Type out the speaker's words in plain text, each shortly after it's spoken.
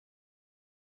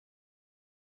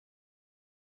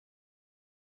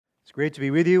It's great to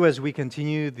be with you as we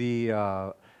continue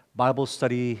the Bible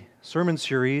study sermon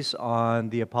series on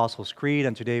the Apostles' Creed,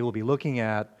 and today we'll be looking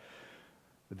at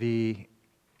the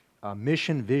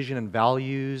mission, vision, and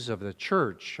values of the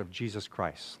Church of Jesus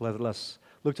Christ. Let us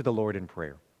look to the Lord in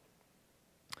prayer.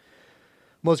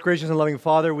 Most gracious and loving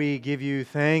Father, we give you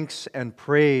thanks and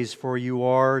praise, for you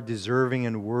are deserving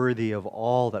and worthy of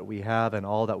all that we have and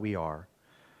all that we are.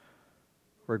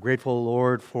 We're grateful,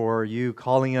 Lord, for you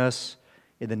calling us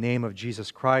in the name of Jesus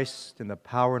Christ, in the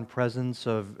power and presence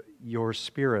of your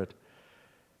Spirit,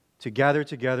 to gather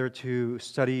together to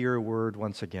study your word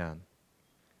once again.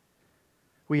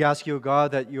 We ask you,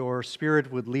 God, that your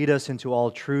Spirit would lead us into all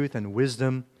truth and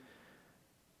wisdom,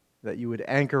 that you would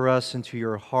anchor us into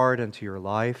your heart and to your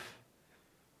life,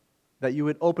 that you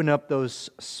would open up those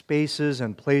spaces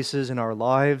and places in our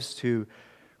lives to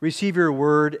receive your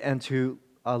word and to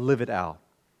live it out,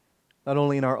 not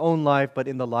only in our own life, but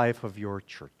in the life of your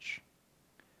church.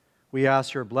 We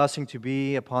ask your blessing to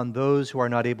be upon those who are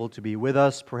not able to be with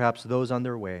us, perhaps those on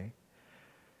their way.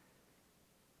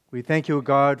 We thank you,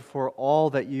 God, for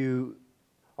all that you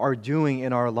are doing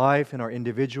in our life, in our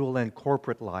individual and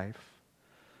corporate life.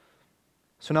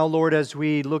 So now, Lord, as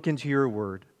we look into your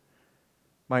word,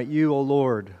 might you, O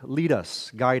Lord, lead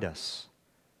us, guide us,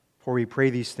 for we pray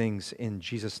these things in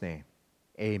Jesus' name.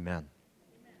 Amen.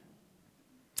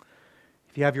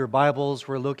 If you have your Bibles,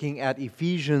 we're looking at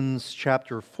Ephesians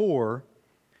chapter 4,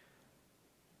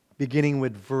 beginning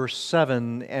with verse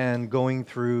 7 and going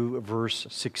through verse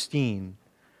 16.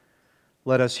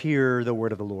 Let us hear the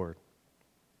word of the Lord.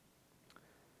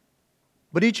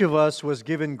 But each of us was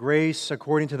given grace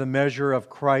according to the measure of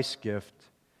Christ's gift.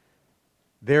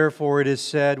 Therefore it is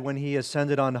said, when he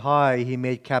ascended on high, he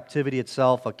made captivity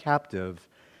itself a captive.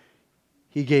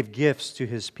 He gave gifts to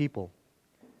his people.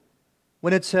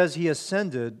 When it says he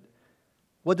ascended,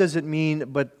 what does it mean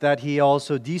but that he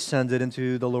also descended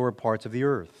into the lower parts of the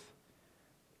earth?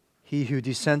 He who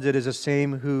descended is the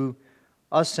same who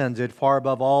ascended far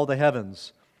above all the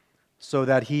heavens, so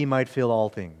that he might fill all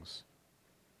things.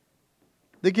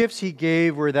 The gifts he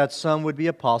gave were that some would be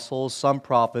apostles, some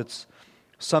prophets,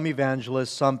 some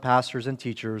evangelists, some pastors and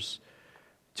teachers,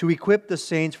 to equip the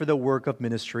saints for the work of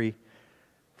ministry,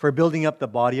 for building up the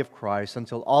body of Christ,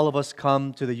 until all of us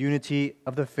come to the unity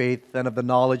of the faith and of the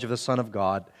knowledge of the Son of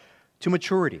God, to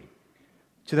maturity,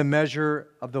 to the measure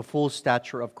of the full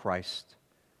stature of Christ.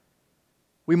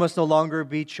 We must no longer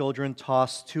be children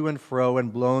tossed to and fro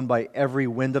and blown by every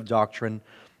wind of doctrine,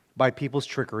 by people's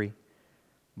trickery,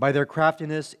 by their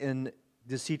craftiness in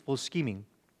deceitful scheming.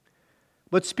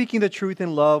 But speaking the truth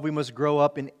in love, we must grow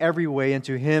up in every way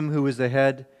into Him who is the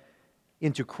head,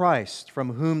 into Christ,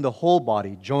 from whom the whole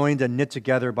body, joined and knit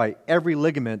together by every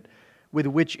ligament with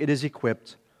which it is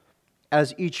equipped,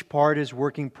 as each part is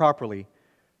working properly,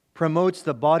 promotes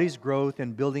the body's growth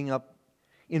in building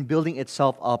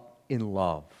itself up in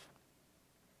love.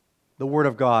 The Word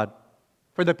of God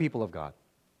for the people of God.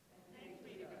 Thanks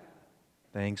be to God.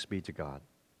 Thanks be to God.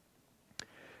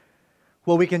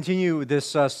 Well, we continue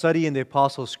this study in the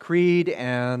Apostles' Creed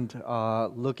and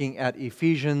looking at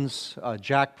Ephesians.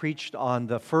 Jack preached on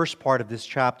the first part of this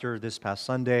chapter this past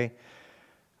Sunday.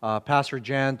 Pastor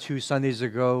Jan, 2 Sundays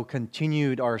ago,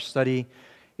 continued our study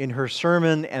in her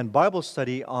sermon and Bible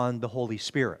study on the Holy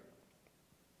Spirit.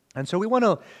 And so we want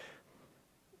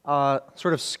to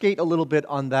sort of skate a little bit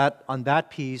on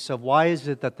that piece of why is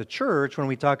it that the church, when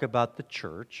we talk about the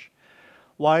church,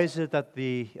 why is it that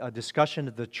the discussion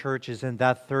of the church is in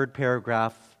that third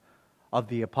paragraph of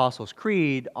the Apostles'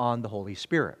 Creed on the Holy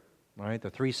Spirit? Right?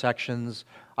 The three sections: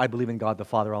 I believe in God the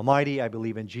Father Almighty, I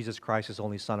believe in Jesus Christ, His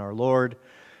only Son, our Lord,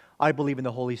 I believe in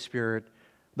the Holy Spirit,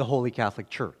 the Holy Catholic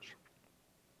Church.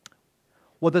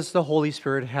 What does the Holy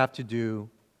Spirit have to do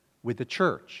with the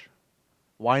church?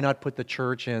 Why not put the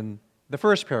church in the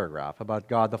first paragraph about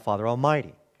God the Father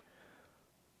Almighty?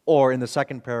 Or in the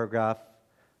second paragraph,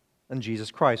 and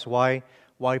Jesus Christ? Why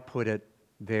put it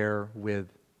there with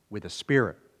the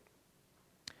Spirit?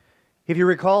 If you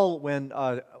recall, when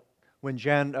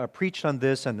Jan preached on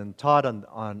this and then taught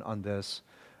on this,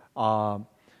 the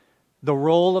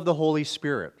role of the Holy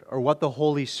Spirit, or what the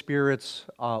Holy Spirit's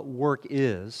work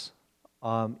is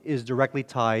directly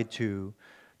tied to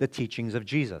the teachings of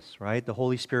Jesus, right? The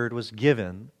Holy Spirit was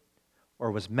given,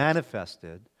 or was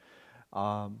manifested,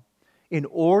 in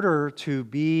order to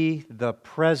be the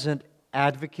present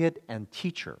advocate and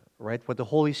teacher, right? What the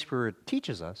Holy Spirit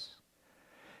teaches us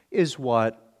is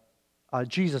what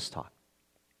Jesus taught.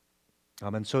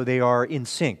 And so they are in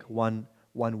sync, one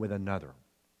with another.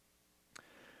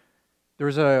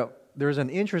 There's an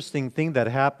interesting thing that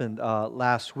happened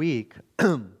last week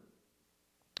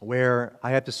where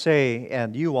I have to say,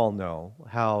 and you all know,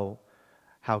 how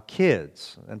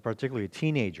kids, and particularly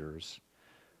teenagers,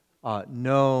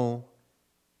 know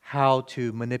how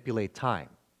to manipulate time.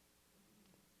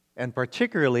 And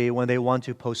particularly when they want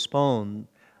to postpone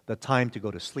the time to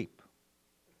go to sleep.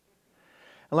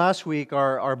 And last week,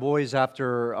 our boys,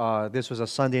 after this was a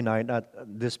Sunday night, not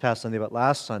this past Sunday, but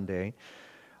last Sunday,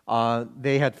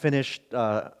 they had finished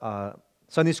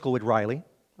Sunday school with Riley,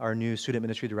 our new student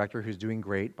ministry director, who's doing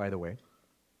great, by the way.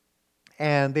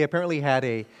 And they apparently had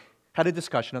a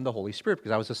discussion on the Holy Spirit, because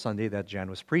that was the Sunday that Jan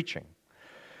was preaching.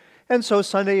 And so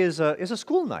Sunday is a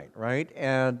school night, right?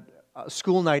 And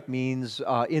school night means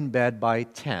in bed by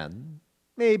 10,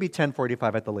 maybe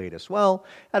 10:45 at the latest. Well,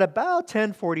 at about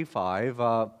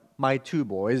 10:45, my two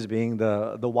boys, being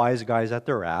the wise guys that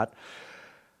they're at,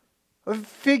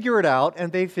 figured out,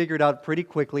 and they figured out pretty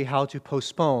quickly how to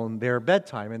postpone their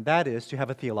bedtime, and that is to have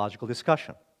a theological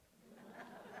discussion.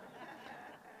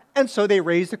 And so they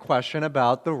raised the question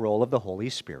about the role of the Holy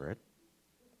Spirit,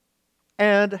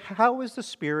 and how is the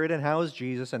Spirit, and how is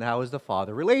Jesus, and how is the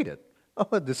Father related? Oh,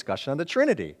 a discussion on the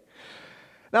Trinity.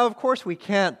 Now, of course, we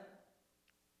can't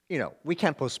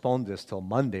postpone this till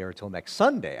Monday or till next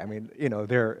Sunday. I mean,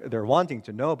 they're wanting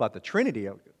to know about the Trinity,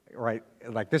 right?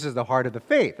 Like, this is the heart of the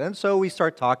faith. And so we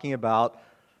start talking about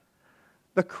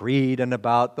the creed and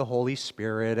about the Holy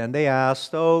Spirit, and they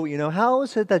asked, how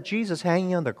is it that Jesus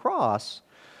hanging on the cross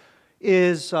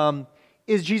is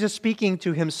Jesus speaking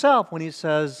to himself when he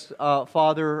says,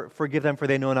 Father, forgive them for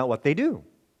they know not what they do,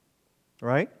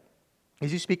 right?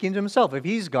 Is he speaking to himself? If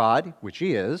he's God, which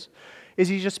he is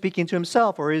he just speaking to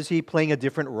himself, or is he playing a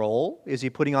different role? Is he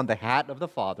putting on the hat of the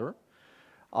Father,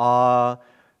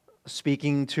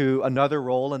 speaking to another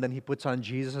role, and then he puts on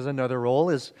Jesus as another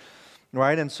role?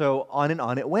 Right? And so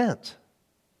on it went.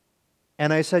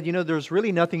 And I said, there's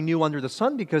really nothing new under the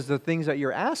sun, because the things that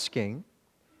you're asking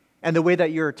and the way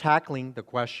that you're tackling the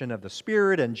question of the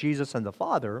Spirit and Jesus and the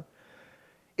Father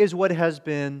is what has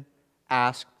been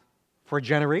asked for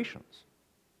generations,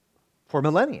 for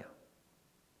millennia.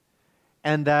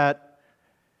 And that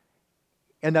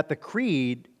the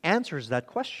creed answers that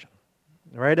question,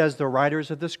 right? As the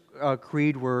writers of this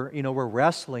creed were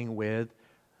wrestling with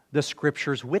the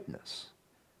Scripture's witness,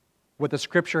 what the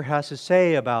Scripture has to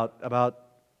say about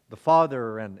the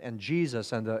Father and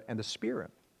Jesus and the Spirit.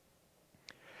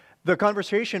 The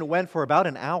conversation went for about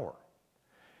an hour,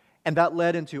 and that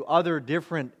led into other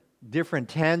different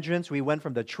tangents. We went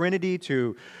from the Trinity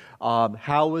to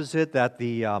how is it that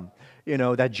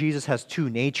that Jesus has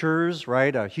two natures,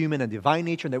 right? A human and divine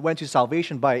nature. And they went to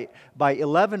salvation. By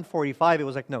 11:45, it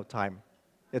was like, no, time.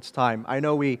 It's time. I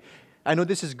know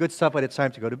this is good stuff, but it's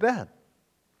time to go to bed.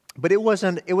 But it was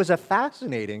a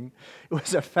fascinating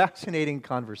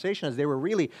conversation, as they were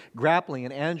really grappling.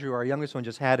 And Andrew, our youngest one,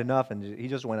 just had enough, and he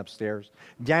just went upstairs.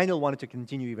 Daniel wanted to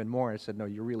continue even more. I said, no,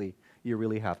 you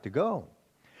really have to go.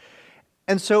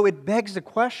 And so it begs the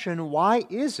question, why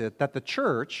is it that the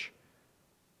church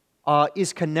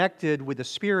is connected with the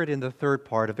Spirit in the third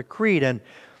part of the creed? And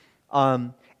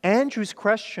Andrew's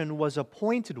question was a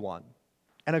pointed one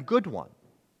and a good one.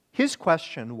 His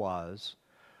question was,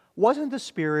 wasn't the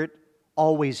Spirit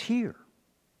always here?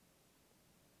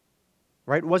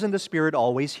 Right? Wasn't the Spirit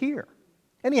always here?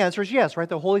 And the answer is yes, right?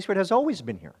 The Holy Spirit has always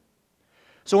been here.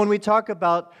 So when we talk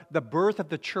about the birth of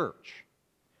the church,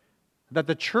 that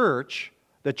the church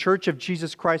of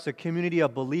Jesus Christ, the community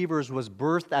of believers, was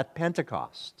birthed at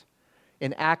Pentecost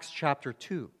in Acts chapter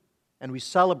 2. And we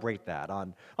celebrate that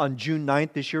on June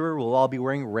 9th this year. We'll all be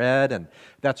wearing red, and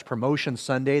that's Promotion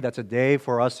Sunday. That's a day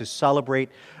for us to celebrate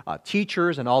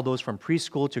teachers and all those from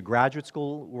preschool to graduate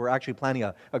school. We're actually planning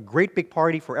a great big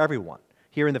party for everyone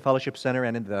here in the Fellowship Center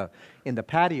and in the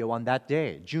patio on that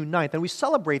day, June 9th. And we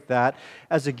celebrate that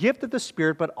as a gift of the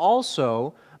Spirit, but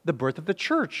also the birth of the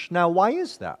church. Now, why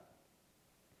is that?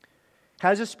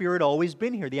 Has the Spirit always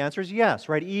been here? The answer is yes,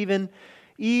 right?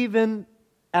 Even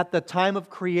at the time of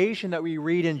creation that we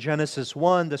read in Genesis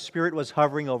 1, the Spirit was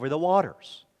hovering over the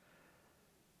waters.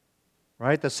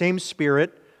 Right? The same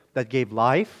Spirit that gave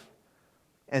life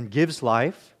and gives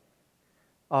life,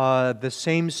 the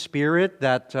same Spirit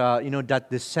that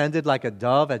descended like a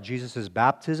dove at Jesus'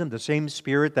 baptism, the same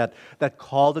Spirit that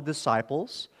called the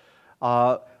disciples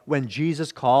when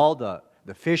Jesus called the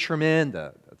fishermen,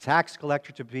 the tax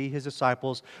collector to be his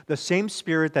disciples, the same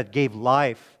Spirit that gave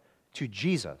life to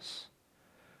Jesus,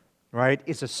 right?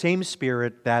 It's the same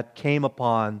Spirit that came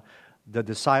upon the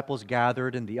disciples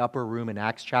gathered in the upper room in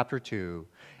Acts chapter 2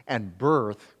 and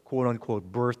quote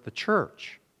unquote, birthed the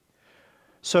church.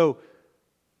 So,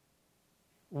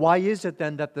 Why is it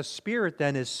then that the Spirit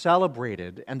then is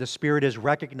celebrated and the Spirit is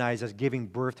recognized as giving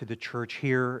birth to the church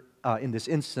here in this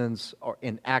instance, or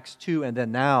in Acts 2, and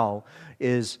then now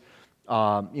is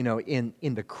in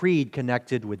the creed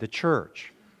connected with the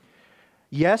church?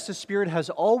 Yes, the Spirit has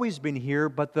always been here,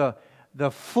 but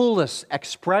the fullest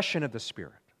expression of the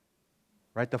Spirit,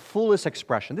 right? The fullest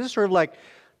expression. This is sort of like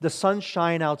the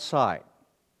sunshine outside.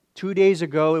 2 days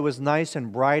ago, it was nice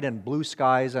and bright and blue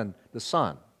skies and the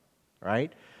sun,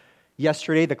 right?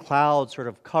 Yesterday, the clouds sort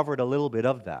of covered a little bit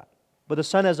of that. But the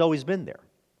sun has always been there.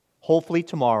 Hopefully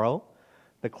tomorrow,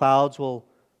 the clouds will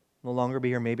no longer be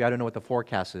here. Maybe, I don't know what the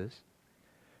forecast is.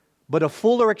 But a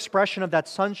fuller expression of that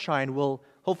sunshine will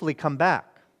hopefully come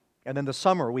back. And then the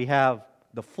summer, we have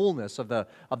the fullness of the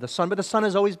sun. But the sun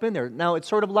has always been there. Now, it's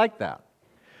sort of like that.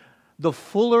 The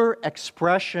fuller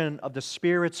expression of the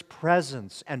Spirit's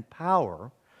presence and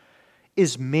power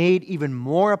is made even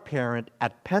more apparent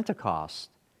at Pentecost,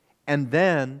 and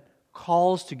then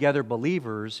calls together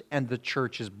believers and the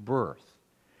church's birth.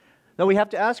 Now we have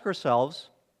to ask ourselves,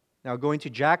 now going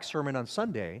to Jack's sermon on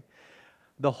Sunday,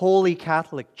 the Holy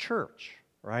Catholic Church,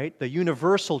 right? The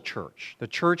universal church, the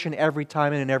church in every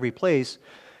time and in every place,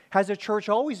 has the church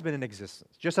always been in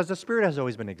existence, just as the Spirit has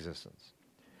always been in existence?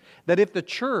 That if the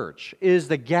church is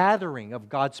the gathering of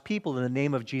God's people in the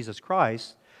name of Jesus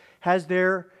Christ, has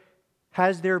there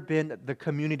been the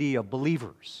community of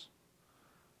believers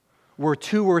where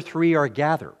 2 or 3 are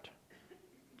gathered?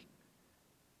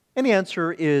 And the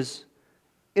answer is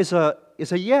a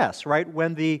yes, right?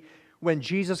 When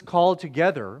Jesus called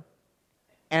together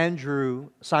Andrew,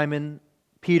 Simon,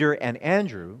 Peter, and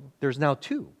Andrew, there's now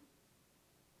 2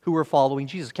 who are following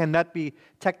Jesus. Can that be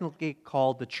technically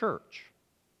called the church?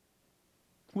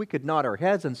 We could nod our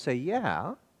heads and say,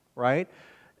 yeah, right?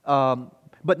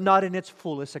 But not in its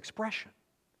fullest expression,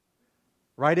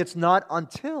 right? It's not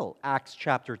until Acts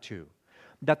chapter 2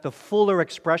 that the fuller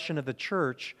expression of the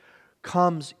church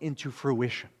comes into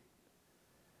fruition.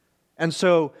 And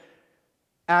so,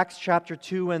 Acts chapter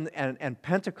 2 and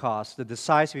Pentecost, the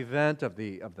decisive event of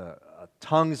the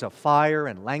tongues of fire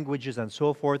and languages and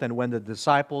so forth, and when the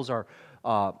disciples are,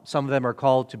 some of them are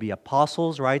called to be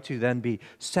apostles, right, to then be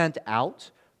sent out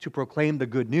to proclaim the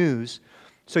good news.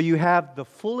 So you have the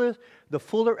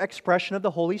fuller expression of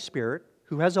the Holy Spirit,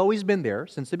 who has always been there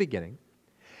since the beginning,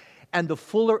 and the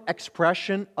fuller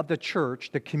expression of the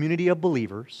church, the community of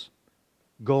believers,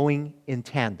 going in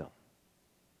tandem.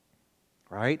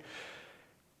 Right?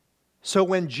 So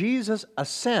when Jesus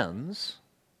ascends,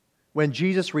 when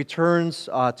Jesus returns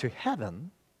to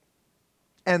heaven,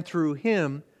 and through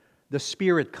Him the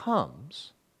Spirit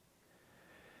comes,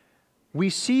 we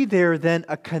see there then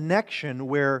a connection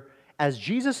where, as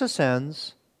Jesus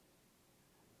ascends,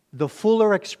 the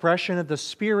fuller expression of the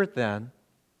Spirit then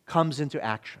comes into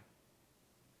action.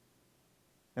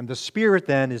 And the Spirit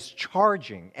then is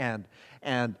charging and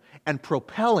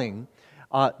propelling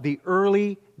the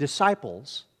early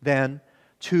disciples then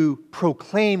to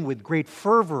proclaim with great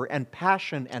fervor and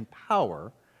passion and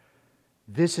power,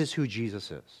 this is who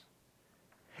Jesus is.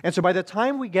 And so by the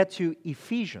time we get to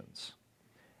Ephesians,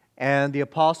 and the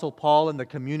Apostle Paul and the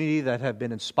community that have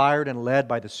been inspired and led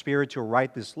by the Spirit to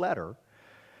write this letter,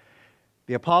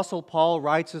 the Apostle Paul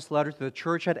writes this letter to the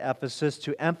church at Ephesus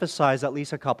to emphasize at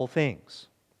least a couple things.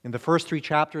 In the first 3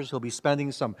 chapters, he'll be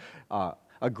spending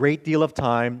a great deal of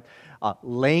time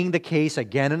laying the case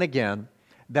again and again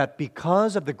that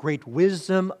because of the great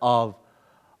wisdom of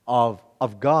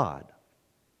God,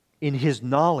 in His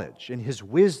knowledge, in His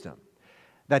wisdom,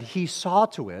 that He saw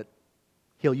to it,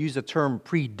 he'll use the term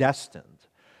predestined,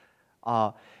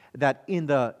 that in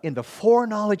the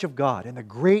foreknowledge of God, in the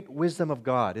great wisdom of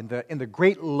God, in the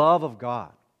great love of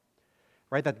God,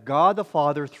 right, that God the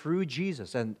Father, through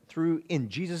Jesus and in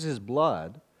Jesus'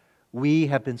 blood, we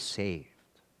have been saved.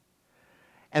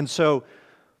 And so,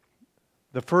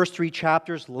 the first 3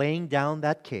 chapters laying down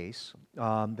that case,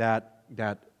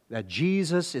 that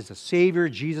Jesus is the Savior,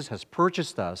 Jesus has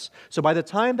purchased us. So by the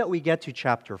time that we get to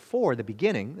chapter 4, the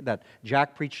beginning, that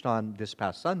Jack preached on this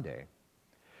past Sunday,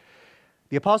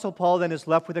 the Apostle Paul then is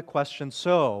left with a question,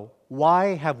 so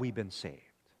why have we been saved?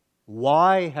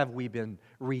 Why have we been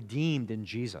redeemed in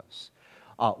Jesus?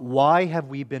 Why have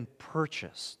we been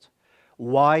purchased?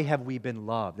 Why have we been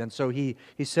loved? And so he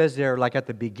says there, like at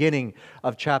the beginning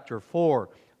of chapter 4,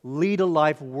 lead a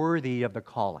life worthy of the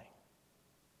calling.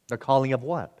 The calling of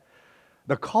what?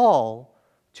 The call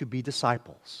to be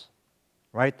disciples,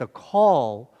 right? The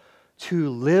call to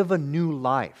live a new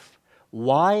life.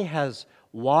 Why has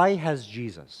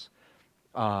Jesus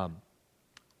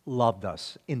loved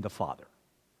us in the Father?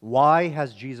 Why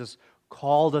has Jesus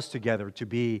called us together to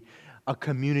be a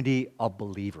community of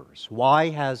believers.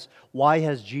 Why has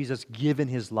Jesus given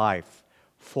his life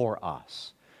for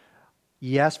us?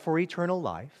 Yes, for eternal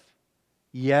life.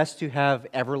 Yes, to have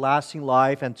everlasting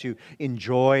life and to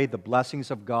enjoy the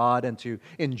blessings of God and to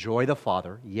enjoy the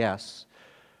Father. Yes.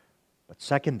 But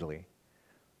secondly,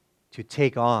 to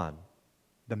take on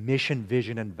the mission,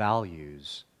 vision, and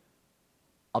values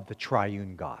of the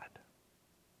triune God.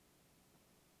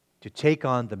 To take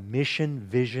on the mission,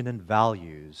 vision, and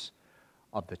values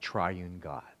of the triune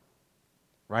God.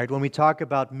 Right? When we talk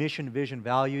about mission, vision,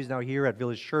 values, now here at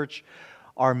Village Church,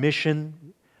 our mission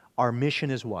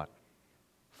is what?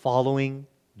 Following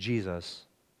Jesus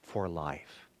for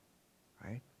life.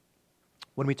 Right?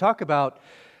 When we talk about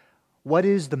what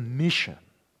is the mission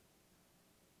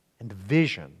and the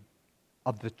vision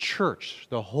of the church,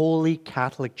 the Holy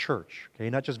Catholic Church, okay,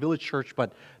 not just Village Church,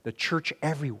 but the church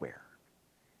everywhere.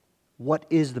 What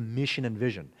is the mission and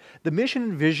vision? The mission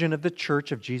and vision of the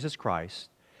Church of Jesus Christ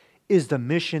is the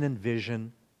mission and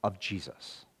vision of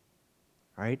Jesus.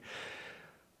 Right?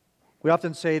 We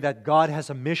often say that God has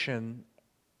a mission.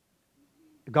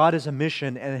 God is a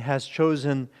mission and has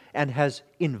chosen and has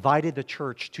invited the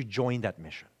church to join that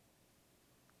mission.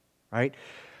 Right?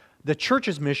 The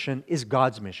church's mission is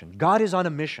God's mission. God is on a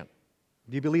mission.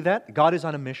 Do you believe that? God is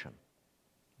on a mission.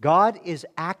 God is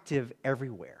active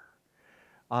everywhere.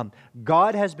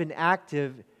 God has been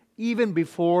active even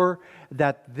before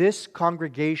that this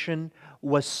congregation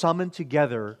was summoned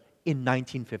together in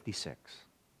 1956.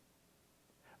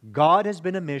 God has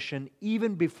been a mission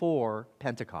even before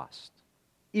Pentecost,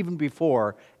 even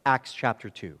before Acts chapter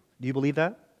 2. Do you believe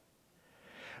that?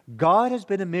 God has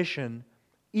been a mission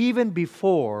even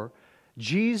before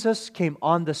Jesus came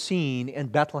on the scene in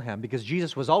Bethlehem, because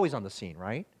Jesus was always on the scene,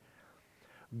 right?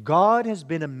 God has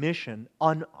been a mission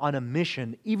on a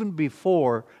mission even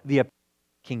before the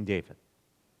King David.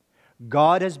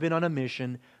 God has been on a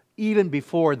mission even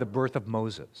before the birth of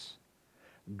Moses.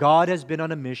 God has been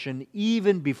on a mission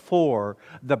even before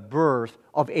the birth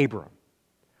of Abram.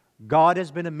 God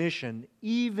has been a mission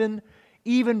even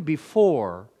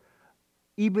before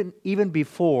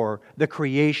the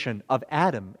creation of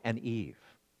Adam and Eve.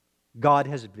 God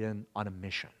has been on a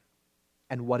mission.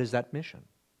 And what is that mission?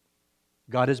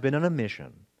 God has been on a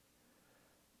mission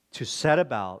to set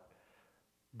about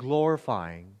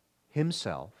glorifying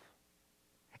Himself.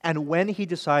 And when He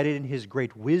decided in His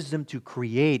great wisdom to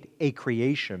create a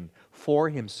creation for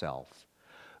Himself,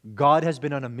 God has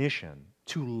been on a mission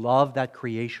to love that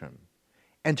creation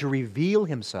and to reveal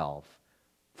Himself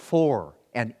for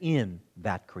and in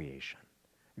that creation.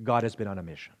 God has been on a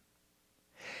mission.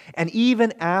 And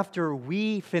even after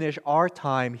we finish our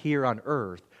time here on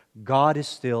earth, God is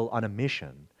still on a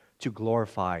mission to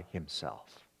glorify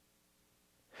Himself.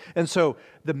 And so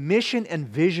the mission and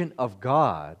vision of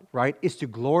God, right, is to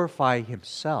glorify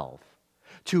Himself,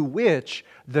 to which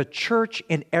the church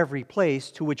in every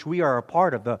place, to which we are a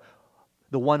part of,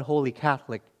 the one holy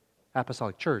Catholic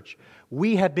Apostolic Church,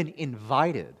 we have been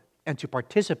invited and to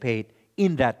participate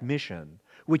in that mission,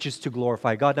 which is to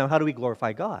glorify God. Now, how do we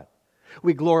glorify God?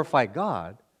 We glorify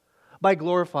God by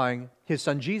glorifying His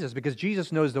Son Jesus, because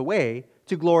Jesus knows the way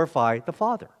to glorify the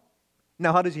Father.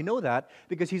 Now, how does He know that?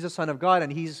 Because He's the Son of God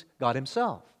and He's God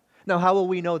Himself. Now, how will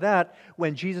we know that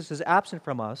when Jesus is absent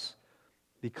from us?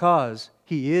 Because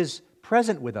He is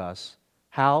present with us.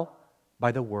 How?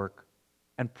 By the work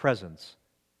and presence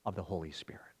of the Holy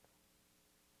Spirit.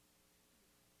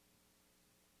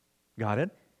 Got it?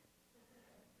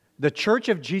 The Church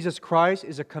of Jesus Christ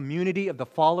is a community of the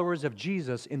followers of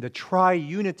Jesus in the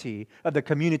triunity of the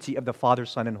community of the Father,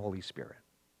 Son, and Holy Spirit.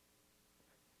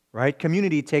 Right?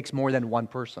 Community takes more than one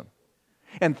person.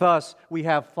 And thus, we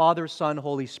have Father, Son,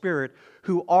 Holy Spirit,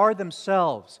 who are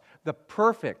themselves the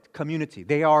perfect community.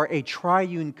 They are a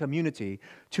triune community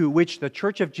to which the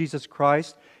Church of Jesus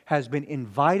Christ has been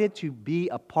invited to be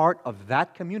a part of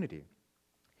that community.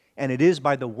 And it is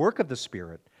by the work of the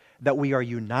Spirit that we are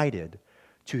united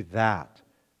to that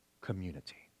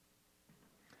community.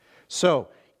 So,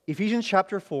 Ephesians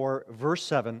chapter 4, verse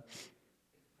 7,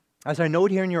 as I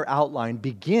note here in your outline,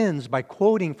 begins by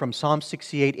quoting from Psalm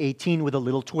 68:18 with a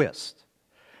little twist.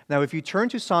 Now, if you turn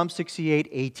to Psalm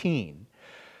 68:18,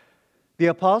 the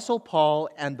Apostle Paul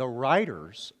and the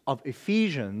writers of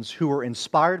Ephesians, who were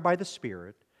inspired by the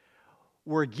Spirit,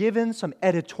 were given some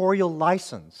editorial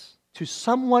license to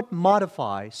somewhat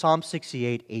modify Psalm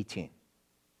 68:18.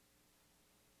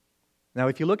 Now,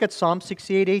 if you look at Psalm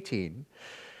 68:18,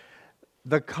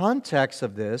 the context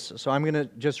of this, so I'm going to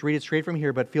just read it straight from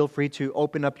here, but feel free to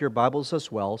open up your Bibles as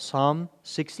well. Psalm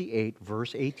 68,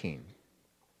 verse 18.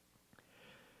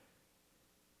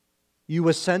 You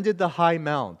ascended the high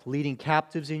mount, leading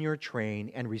captives in your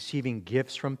train and receiving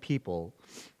gifts from people,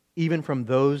 even from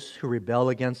those who rebel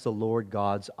against the Lord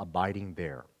God's abiding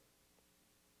there.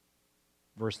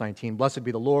 Verse 19, blessed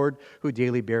be the Lord who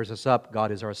daily bears us up.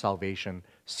 God is our salvation.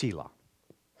 Selah.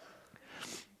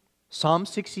 Psalm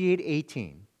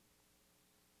 68:18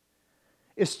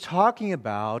 is talking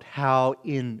about how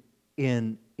in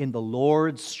the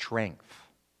Lord's strength,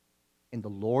 in the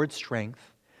Lord's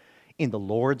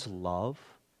love,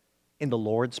 in the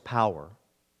Lord's power,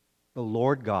 the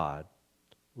Lord God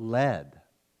led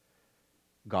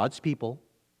God's people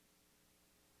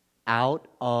out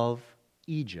of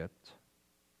Egypt,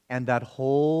 and that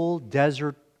whole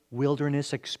desert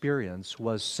wilderness experience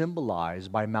was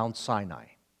symbolized by Mount Sinai.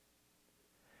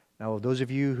 Now, those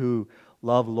of you who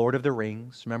love Lord of the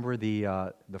Rings, remember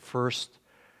the first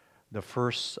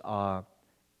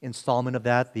installment of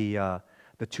that, the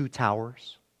two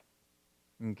towers.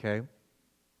 Okay,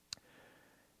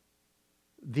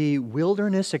 the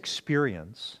wilderness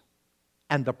experience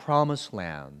and the promised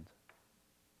land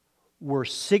were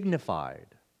signified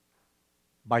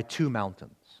by two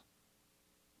mountains,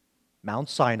 Mount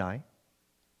Sinai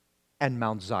and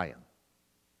Mount Zion.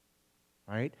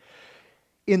 Right?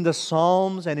 In the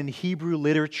Psalms and in Hebrew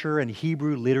literature and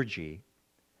Hebrew liturgy,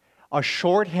 a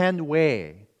shorthand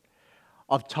way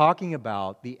of talking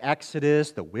about the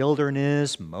Exodus, the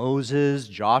wilderness, Moses,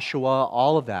 Joshua,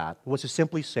 all of that was to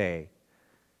simply say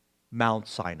Mount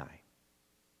Sinai.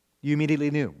 You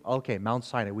immediately knew, okay, Mount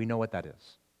Sinai, we know what that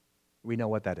is. We know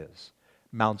what that is.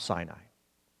 Mount Sinai.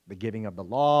 The giving of the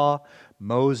law,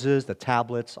 Moses, the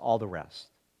tablets, all the rest.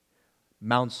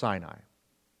 Mount Sinai.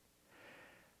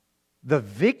 The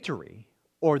victory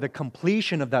or the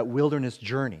completion of that wilderness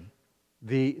journey,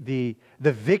 the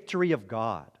victory of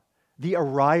God, the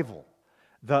arrival,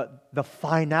 the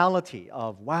finality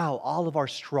of, wow, all of our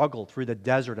struggle through the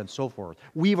desert and so forth,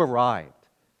 we've arrived,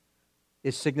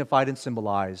 is signified and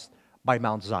symbolized by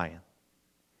Mount Zion.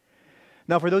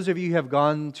 Now, for those of you who have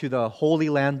gone to the Holy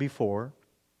Land before,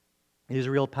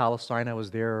 Israel, Palestine, I was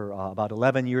there about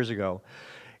 11 years ago,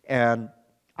 and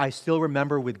I still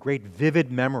remember with great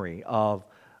vivid memory of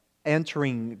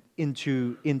entering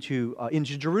into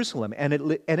Jerusalem, and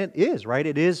it is, right?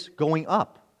 It is going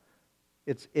up.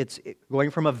 It's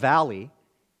going from a valley,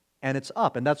 and it's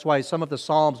up. And that's why some of the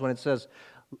Psalms, when it says,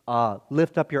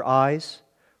 lift up your eyes,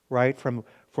 right, from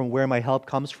where my help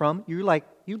comes from, you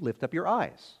lift up your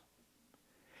eyes.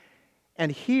 And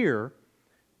here,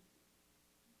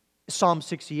 Psalm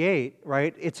 68,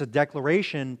 right, it's a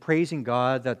declaration praising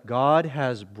God that God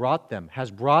has brought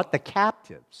the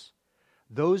captives,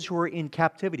 those who are in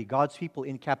captivity, God's people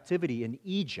in captivity in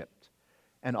Egypt,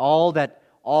 and all that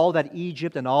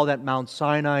Egypt and all that Mount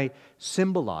Sinai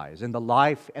symbolize in the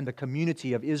life and the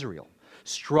community of Israel.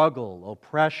 Struggle,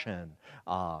 oppression,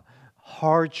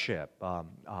 hardship,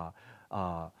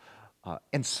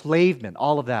 enslavement,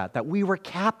 all of that we were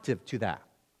captive to that.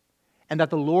 And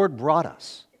that the Lord brought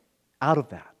us out of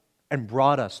that and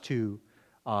brought us to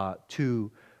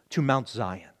Mount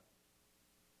Zion.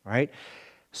 Right?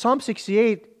 Psalm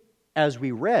 68, as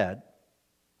we read,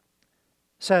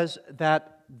 says that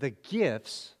the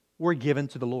gifts were given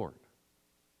to the Lord.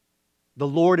 The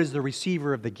Lord is the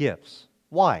receiver of the gifts.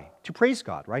 Why? To praise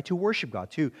God, right? To worship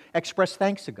God, to express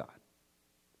thanks to God.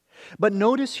 But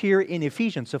notice here in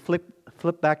Ephesians, so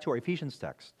flip back to our Ephesians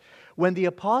text, when the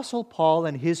Apostle Paul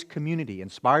and his community,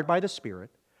 inspired by the Spirit,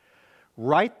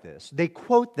 write this, they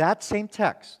quote that same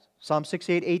text, Psalm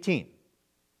 68:18,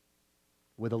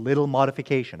 with a little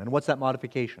modification. And what's that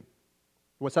modification?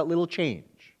 What's that little change?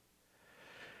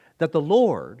 That the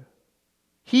Lord,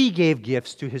 He gave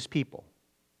gifts to His people.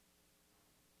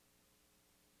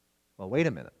 Well, wait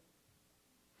a minute.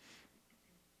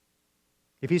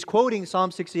 If he's quoting Psalm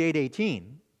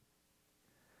 68:18,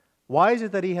 why is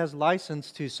it that he has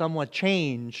license to somewhat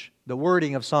change the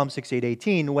wording of Psalm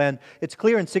 68:18 when it's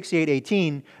clear in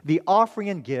 68:18 the offering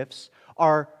and gifts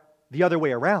are the other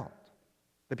way around?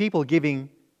 The people giving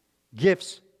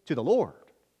gifts to the Lord.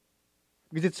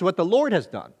 Because it's what the Lord has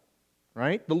done,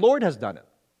 right? The Lord has done it.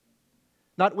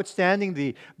 Notwithstanding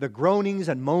the groanings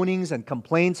and moanings and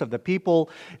complaints of the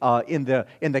people in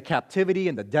the captivity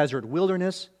in the desert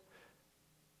wilderness,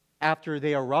 after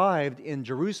they arrived in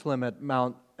Jerusalem at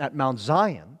Mount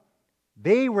Zion,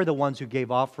 they were the ones who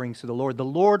gave offerings to the Lord. The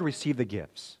Lord received the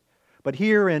gifts. But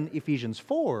here in Ephesians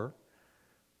 4,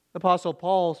 the Apostle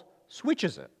Paul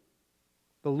switches it.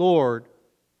 The Lord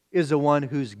is the one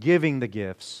who's giving the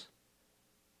gifts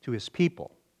to His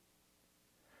people.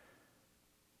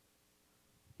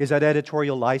 Is that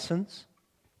editorial license?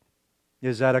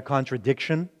 Is that a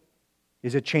contradiction?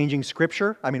 Is it changing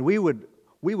Scripture? I mean, we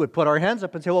would put our hands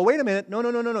up and say, well, wait a minute.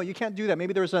 No. You can't do that.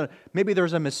 Maybe there's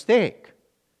a mistake.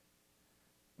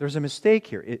 There's a mistake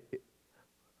here.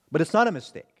 But it's not a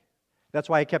mistake. That's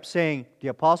why I kept saying the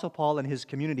Apostle Paul and his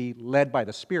community led by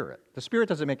the Spirit. The Spirit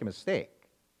doesn't make a mistake,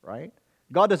 right?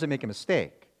 God doesn't make a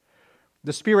mistake.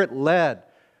 The Spirit led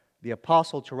the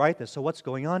Apostle to write this. So what's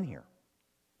going on here?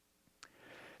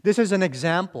 This is an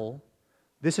example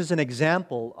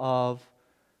of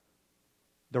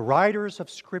the writers of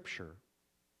Scripture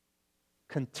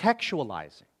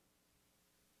contextualizing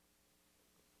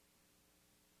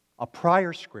a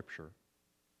prior Scripture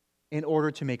in order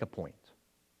to make a point.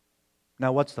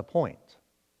 Now, what's the point?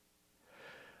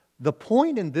 The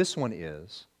point in this one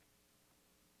is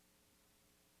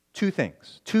two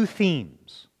things, two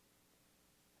themes.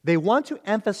 They want to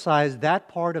emphasize that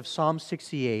part of Psalm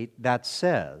 68 that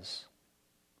says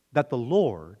that the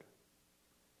Lord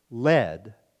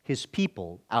led His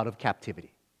people out of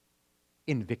captivity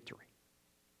in victory.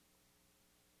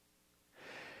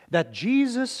 That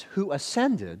Jesus who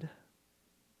ascended,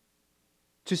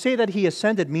 to say that He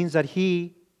ascended means that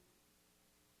He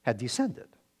had descended,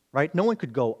 right? No one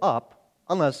could go up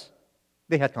unless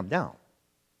they had come down,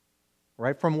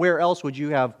 right? From where else would you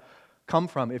have come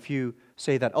from if you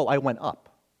say that, oh, I went up?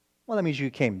 Well, that means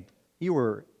you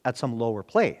were at some lower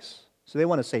place. So they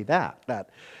want to say that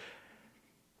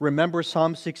remember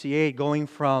Psalm 68 going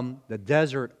from the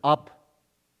desert up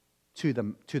to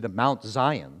the Mount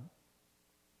Zion.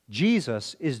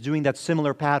 Jesus is doing that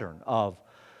similar pattern of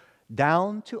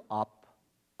down to up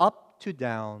to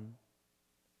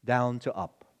down to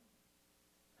up.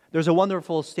 There's a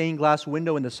wonderful stained glass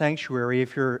window in the sanctuary.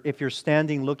 If you're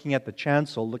standing looking at the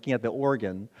chancel, looking at the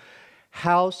organ,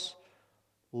 house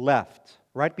left,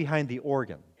 right behind the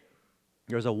organ,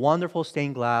 there's a wonderful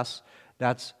stained glass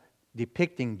that's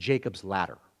depicting Jacob's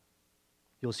ladder.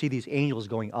 You'll see these angels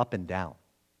going up and down,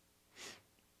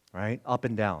 right? Up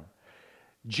and down.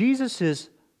 Jesus is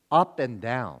up and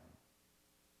down.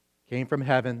 Came from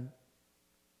heaven,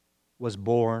 was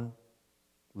born,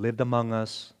 lived among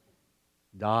us,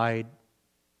 died.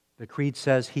 The creed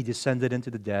says He descended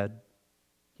into the dead.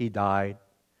 He died.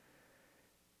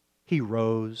 He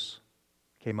rose,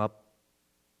 came up.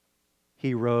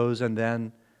 He rose, and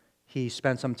then He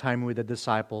spent some time with the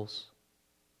disciples,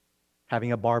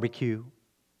 having a barbecue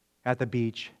at the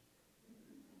beach,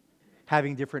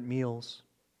 having different meals.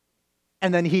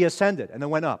 And then He ascended and then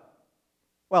went up.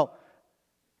 Well,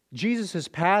 Jesus'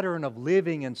 pattern of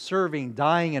living and serving,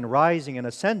 dying and rising and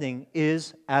ascending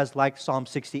is as like Psalm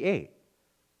 68.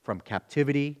 From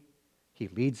captivity, He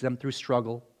leads them through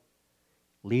struggle,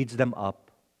 leads them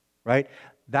up, right?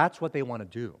 That's what they want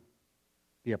to do.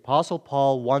 The Apostle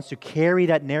Paul wants to carry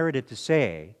that narrative to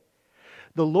say,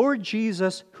 the Lord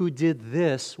Jesus who did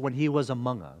this when He was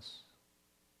among us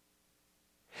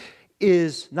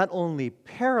is not only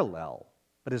parallel,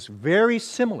 but is very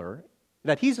similar,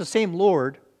 that He's the same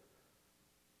Lord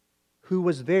who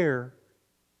was there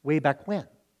way back when.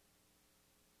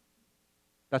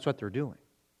 That's what they're doing.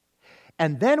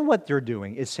 And then what they're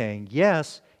doing is saying,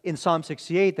 yes, in Psalm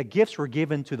 68, the gifts were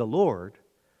given to the Lord,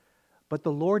 but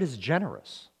the Lord is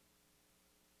generous.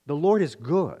 The Lord is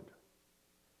good.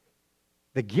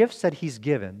 The gifts that He's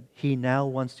given, He now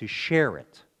wants to share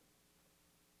it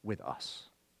with us.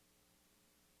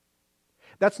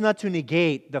 That's not to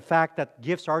negate the fact that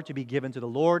gifts are to be given to the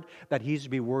Lord, that He's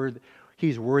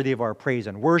worthy of our praise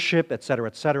and worship, etc.,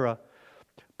 etc.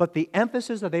 But the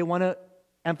emphasis that they want to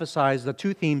emphasize, the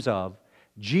two themes of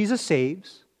Jesus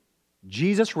saves,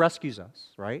 Jesus rescues us,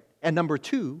 right? And number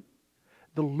two,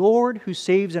 the Lord who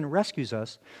saves and rescues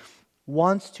us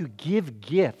wants to give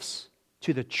gifts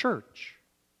to the church,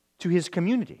 to His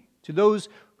community, to those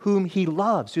whom He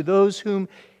loves, to those whom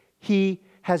He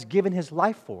has given His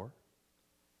life for,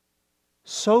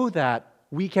 so that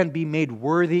we can be made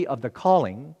worthy of the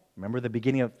calling. Remember the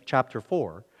beginning of chapter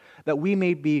 4, that we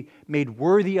may be made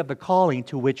worthy of the calling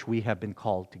to which we have been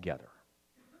called together.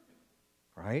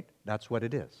 Right? That's what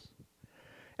it is.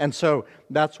 And so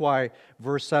that's why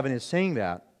verse 7 is saying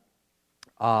that.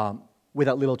 With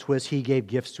that little twist, He gave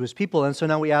gifts to His people. And so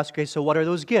now we ask, okay, so what are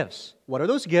those gifts? What are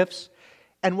those gifts?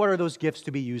 And what are those gifts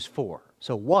to be used for?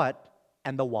 So what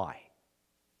and the why?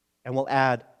 And we'll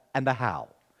add, and the how.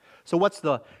 So what's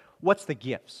the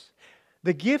gifts?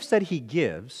 The gifts that He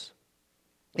gives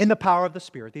in the power of the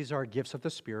Spirit, these are gifts of the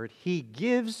Spirit, He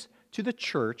gives to the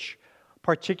church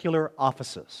particular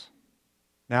offices.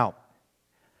 Now,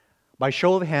 by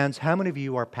show of hands, how many of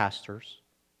you are pastors?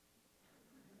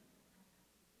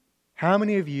 How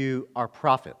many of you are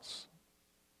prophets?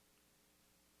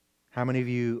 How many of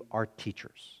you are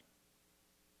teachers?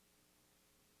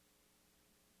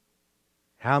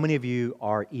 How many of you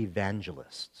are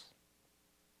evangelists?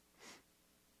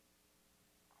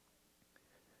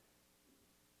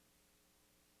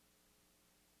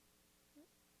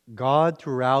 God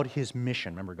throughout His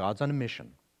mission, remember God's on a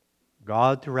mission.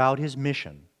 God throughout His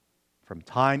mission, from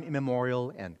time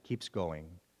immemorial and keeps going,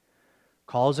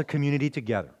 calls a community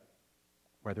together.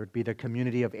 Whether it be the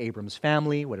community of Abram's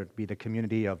family, whether it be the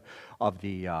community of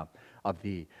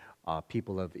the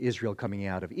people of Israel coming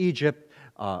out of Egypt,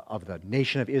 of the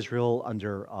nation of Israel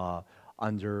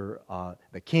under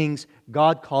the kings,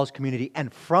 God calls community,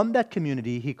 and from that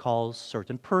community He calls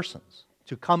certain persons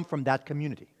to come from that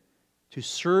community, to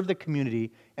serve the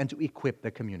community and to equip the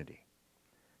community.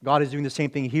 God is doing the same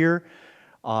thing here,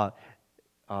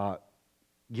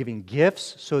 giving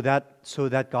gifts so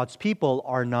that God's people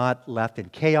are not left in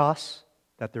chaos,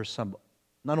 that there's some,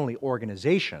 not only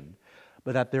organization,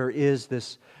 but that there is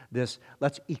this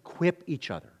let's equip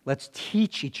each other, let's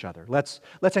teach each other, let's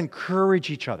encourage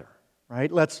each other,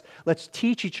 right? Let's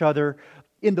teach each other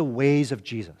in the ways of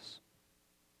Jesus.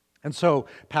 And so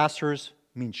pastors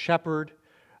mean shepherd,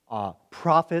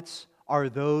 prophets are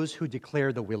those who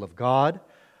declare the will of God,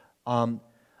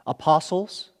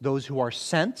 apostles, those who are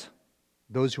sent,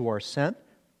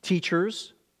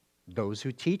 teachers, those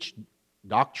who teach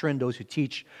doctrine, those who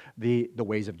teach the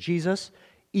ways of Jesus,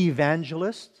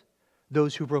 evangelists,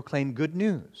 those who proclaim good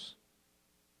news.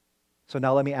 So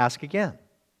now let me ask again.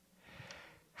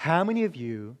 How many of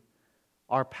you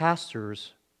are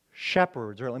pastors,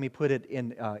 shepherds, or let me put it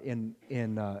in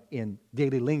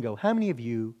daily lingo, how many of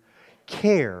you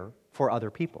care for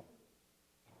other people?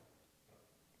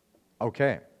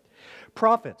 Okay.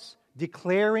 Prophets,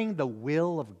 declaring the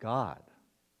will of God.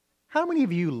 How many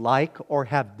of you like or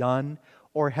have done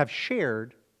or have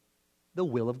shared the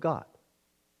will of God?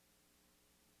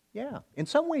 Yeah, in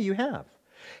some way you have.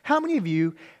 How many of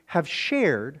you have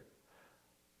shared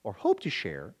or hope to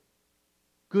share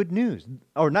good news?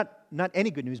 Or not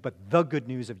any good news, but the good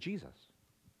news of Jesus.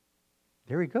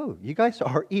 There we go. You guys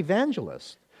are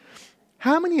evangelists.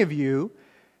 How many of you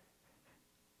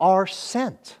are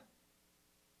sent?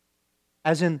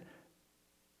 As in,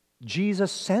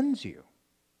 Jesus sends you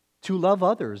to love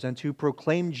others and to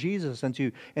proclaim Jesus and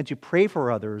to pray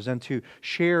for others and to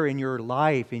share in your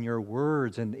life, in your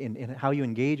words, and in how you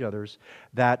engage others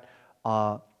that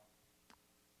the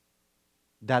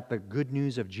good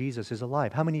news of Jesus is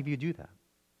alive. How many of you do that?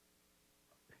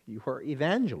 You are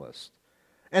evangelists.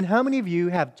 And how many of you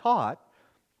have taught,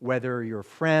 whether you're a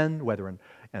friend, whether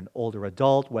an older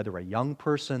adult, whether a young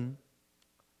person,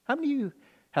 how many of you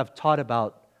have taught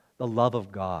about the love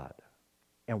of God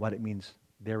and what it means?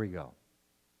 There we go.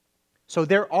 So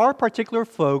there are particular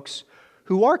folks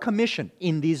who are commissioned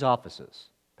in these offices.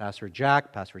 Pastor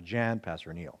Jack, Pastor Jan,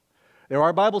 Pastor Neil. There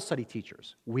are Bible study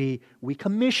teachers. We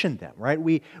commission them, right?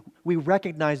 We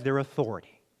recognize their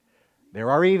authority. There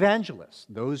are evangelists,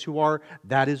 those who are,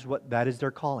 that is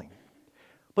their calling.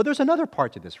 But there's another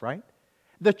part to this, right?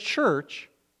 The church,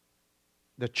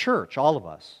 all of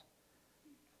us,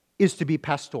 is to be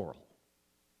pastoral,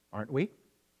 aren't we?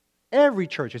 Every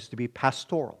church is to be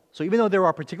pastoral. So even though there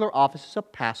are particular offices of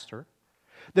pastor,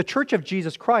 the Church of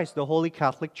Jesus Christ, the Holy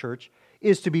Catholic Church,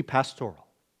 is to be pastoral.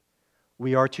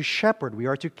 We are to shepherd, we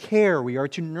are to care, we are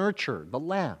to nurture the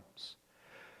lambs.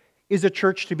 Is the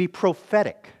church to be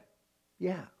prophetic?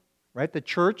 Yeah, right? The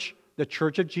church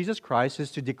of Jesus Christ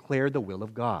is to declare the will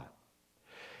of God.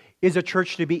 Is the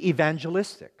church to be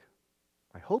evangelistic?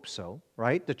 I hope so,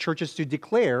 right? The church is to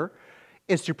declare,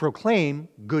 is to proclaim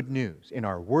good news in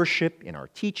our worship, in our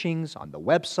teachings, on the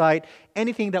website,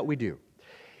 anything that we do.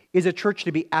 Is a church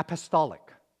to be apostolic?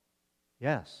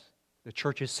 Yes, the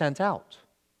church is sent out.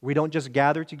 We don't just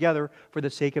gather together for the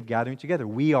sake of gathering together.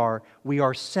 We are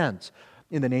sent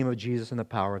in the name of Jesus and the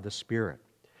power of the Spirit.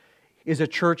 Is a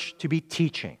church to be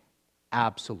teaching?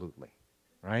 Absolutely,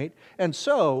 right? And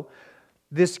so,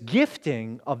 this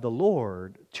gifting of the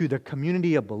Lord to the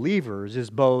community of believers is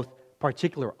both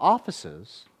particular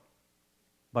offices,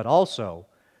 but also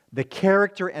the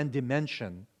character and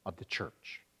dimension of the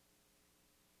church.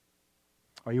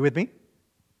 Are you with me?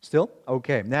 Still?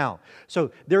 Okay, now,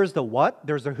 so there's the what,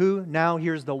 there's the who, now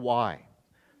here's the why.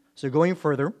 So going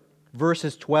further,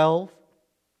 verses 12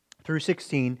 through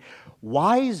 16,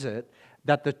 why is it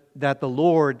that the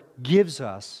Lord gives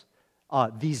us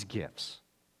these gifts?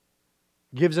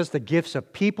 Gives us the gifts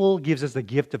of people, gives us the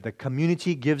gift of the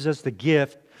community, gives us the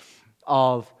gift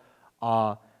of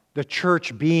the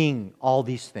church being all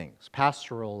these things,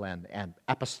 pastoral and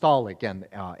apostolic and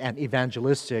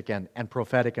evangelistic and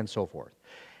prophetic and so forth.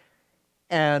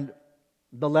 And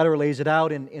the letter lays it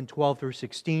out in 12 through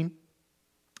 16.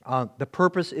 The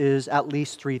purpose is at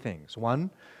least three things.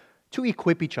 One, to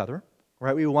equip each other,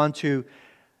 right?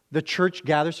 The church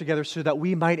gathers together so that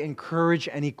we might encourage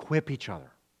and equip each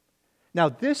other. Now,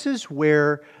 this is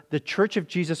where the Church of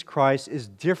Jesus Christ is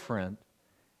different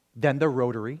than the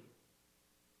Rotary,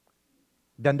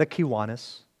 than the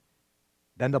Kiwanis,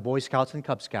 than the Boy Scouts and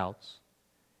Cub Scouts,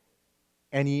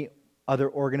 any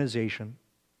other organization,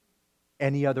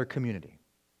 any other community.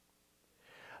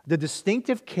 The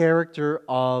distinctive character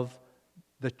of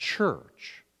the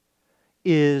church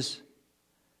is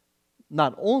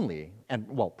not only, and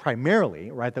well,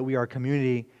 primarily, right, that we are a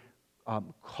community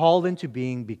called into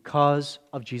being because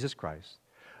of Jesus Christ.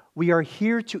 We are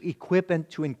here to equip and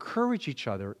to encourage each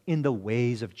other in the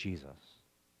ways of Jesus,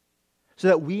 so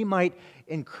that we might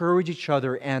encourage each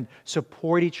other and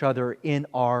support each other in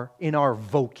our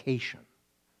vocation,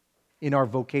 in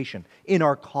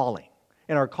our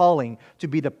calling to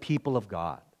be the people of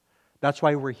God. That's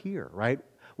why we're here, right?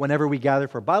 Whenever we gather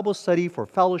for Bible study, for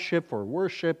fellowship, for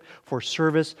worship, for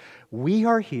service, we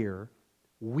are here,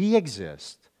 we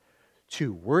exist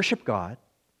to worship God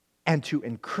and to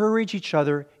encourage each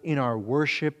other in our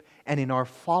worship and in our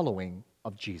following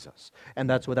of Jesus. And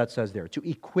that's what that says there, to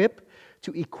equip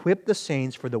the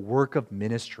saints for the work of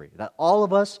ministry. That all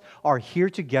of us are here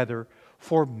together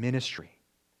for ministry.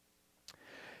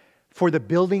 For the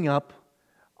building up,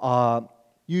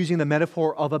 using the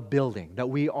metaphor of a building, that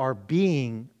we are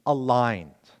being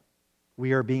aligned.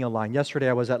 We are being aligned. Yesterday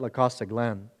I was at La Costa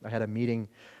Glen. I had a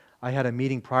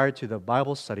meeting prior to the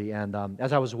Bible study, and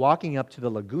as I was walking up to the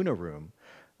Laguna room,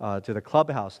 to the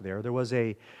clubhouse there was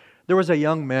a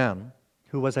young man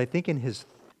who was, I think, in his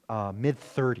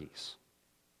mid-30s.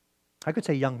 I could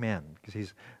say young man because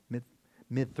he's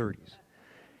mid-30s,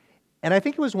 and I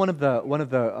think it was one of the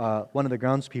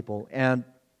groundspeople, and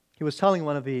he was telling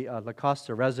one of the La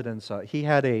Costa residents he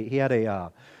had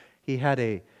a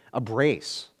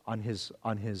brace on his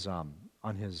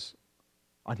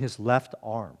left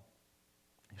arm.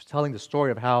 He was telling the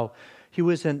story of how he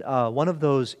was in one of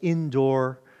those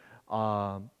indoor,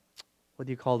 what do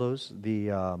you call those?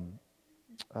 The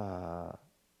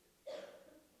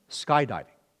skydiving.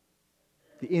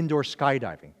 The indoor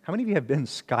skydiving. How many of you have been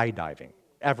skydiving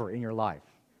ever in your life?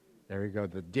 There you go,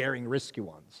 the daring, risky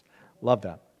ones. Love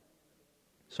that.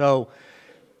 So,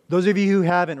 those of you who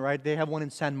haven't, right, they have one in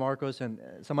San Marcos and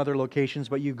some other locations,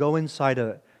 but you go inside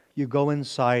a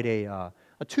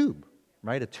tube,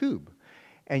 right, a tube,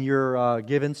 and you're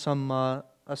given some a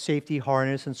safety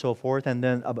harness and so forth, and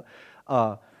then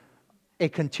a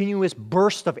continuous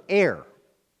burst of air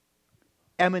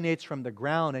emanates from the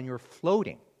ground, and you're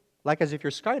floating, like as if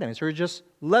you're skydiving. So you're just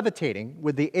levitating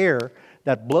with the air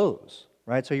that blows,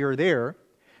 right? So you're there.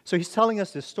 So he's telling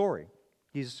us this story.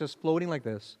 He's just floating like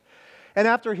this. And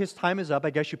after his time is up,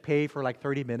 I guess you pay for like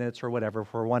 30 minutes or whatever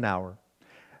for 1 hour.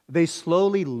 They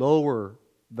slowly lower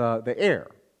the air.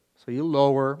 So you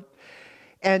lower,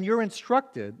 and you're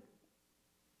instructed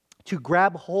to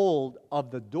grab hold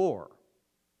of the door.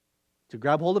 To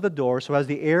grab hold of the door, so as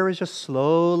the air is just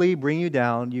slowly bringing you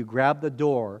down, you grab the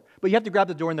door, but you have to grab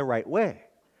the door in the right way.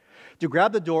 You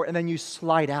grab the door, and then you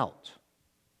slide out,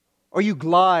 or you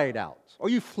glide out, or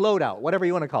you float out, whatever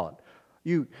you want to call it.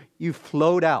 You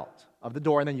float out of the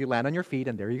door, and then you land on your feet,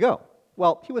 and there you go.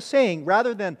 Well, he was saying,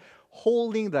 rather than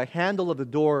holding the handle of the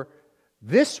door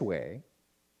this way,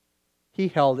 he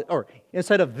held it, or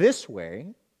instead of this way,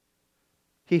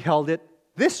 he held it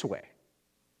this way.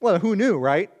 Well, who knew,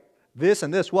 right? This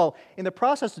and this. Well, in the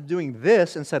process of doing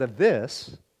this instead of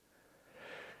this,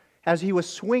 as he was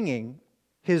swinging,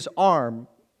 his arm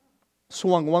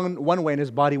swung one way and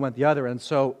his body went the other, and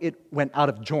so it went out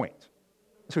of joint.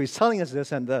 So he's telling us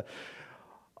this, and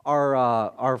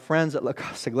our friends at La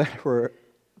Costa Glen were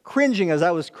cringing as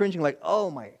I was cringing, like, oh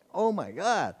my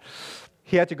God.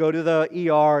 He had to go to the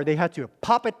ER. They had to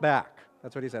pop it back.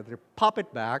 That's what he said. They pop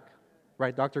it back,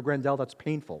 right, Dr. Grendel? That's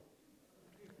painful.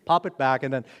 Pop it back,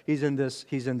 and then he's in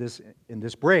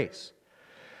this brace.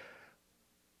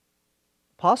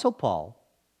 Apostle Paul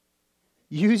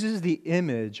uses the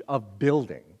image of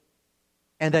building,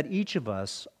 and that each of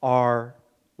us are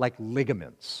like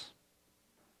ligaments.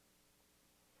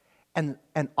 And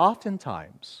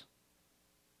oftentimes,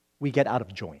 we get out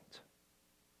of joint.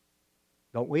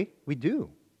 Don't we? We do.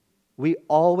 We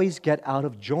always get out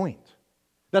of joint.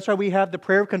 That's why we have the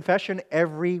prayer of confession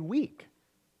every week.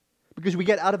 Because we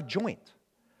get out of joint.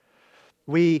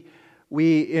 We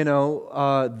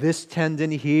this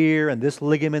tendon here and this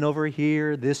ligament over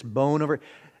here, this bone over.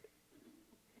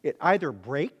 It either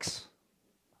breaks,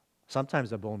 sometimes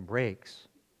the bone breaks,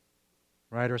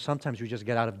 right? Or sometimes we just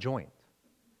get out of joint.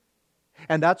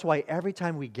 And that's why every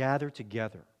time we gather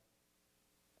together,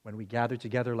 when we gather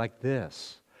together like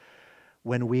this,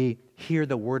 when we hear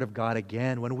the Word of God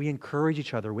again, when we encourage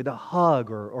each other with a hug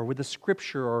or with a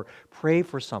scripture or pray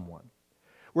for someone.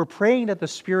 We're praying that the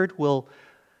Spirit will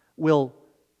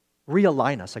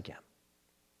realign us again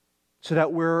so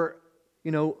that we're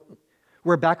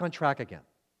back on track again,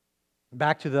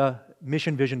 back to the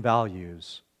mission, vision,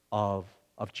 values of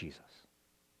Jesus.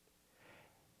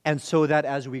 And so that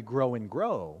as we grow and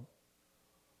grow,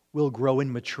 we'll grow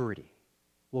in maturity,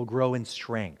 we'll grow in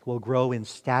strength, we'll grow in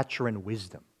stature and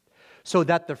wisdom, so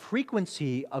that the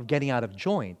frequency of getting out of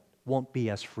joint won't be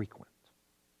as frequent,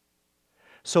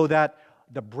 so that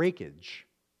the breakage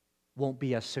won't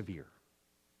be as severe.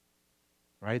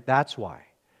 Right? That's why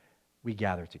we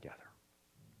gather together.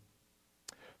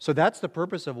 So that's the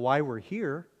purpose of why we're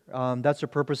here. That's the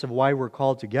purpose of why we're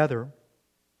called together,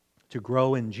 to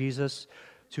grow in Jesus,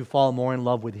 to fall more in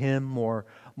love with Him, more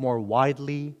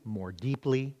widely, more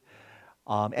deeply.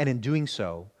 And in doing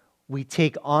so, we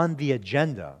take on the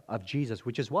agenda of Jesus,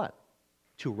 which is what?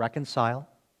 To reconcile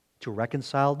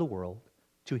the world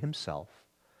to Himself,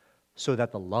 so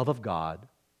that the love of God,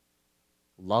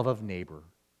 love of neighbor,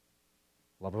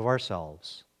 love of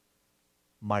ourselves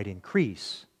might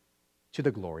increase to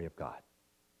the glory of God.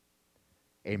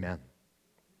 Amen.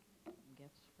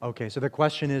 Okay, so the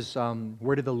question is,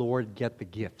 where did the Lord get the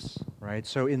gifts, right?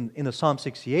 So in the Psalm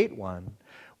 68 one,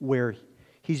 where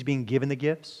He's being given the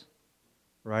gifts,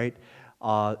 right?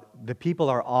 The people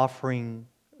are offering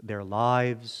their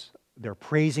lives, they're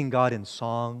praising God in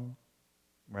song,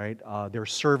 right? They're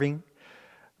serving.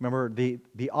 Remember,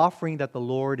 the offering that the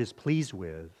Lord is pleased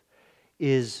with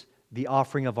is the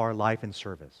offering of our life and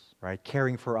service, right?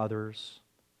 Caring for others.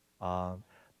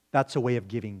 That's a way of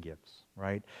giving gifts,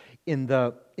 right? In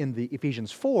the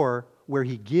Ephesians 4, where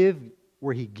he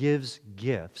gives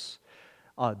gifts,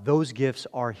 those gifts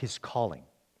are His calling.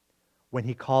 When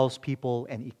He calls people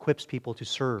and equips people to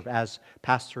serve as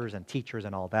pastors and teachers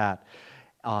and all that.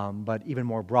 But even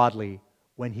more broadly,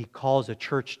 when He calls a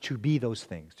church to be those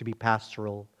things, to be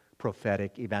pastoral,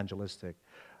 prophetic, evangelistic,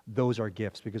 those are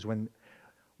gifts. Because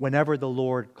whenever the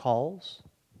Lord calls,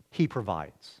 He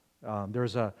provides.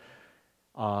 There's a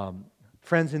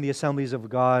friends in the Assemblies of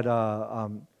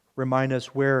God remind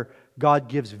us where God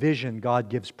gives vision, God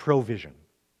gives provision.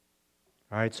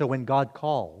 All right, so when God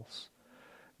calls,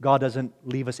 God doesn't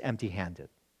leave us empty-handed.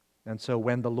 And so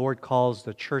when the Lord calls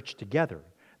the church together,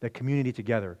 the community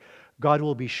together, God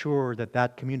will be sure that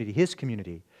that community, His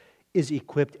community, is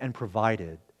equipped and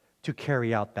provided to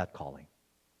carry out that calling.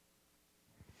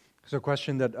 So a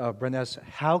question that Brent asked,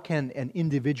 how can an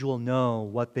individual know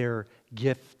what their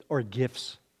gift or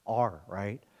gifts are,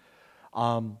 right?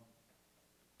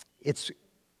 It's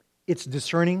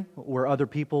discerning where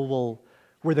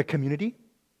the community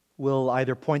will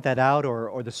either point that out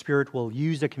or the Spirit will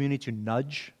use the community to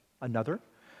nudge another.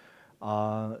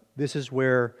 This is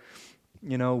where,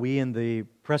 we in the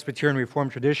Presbyterian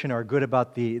Reformed tradition are good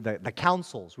about the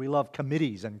councils. We love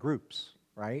committees and groups,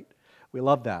 right? We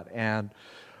love that. And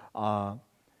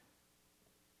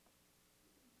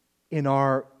in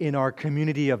our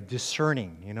community of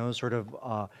discerning,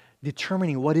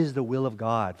 determining what is the will of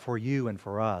God for you and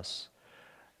for us,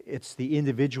 it's the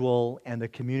individual and the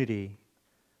community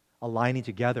aligning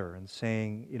together and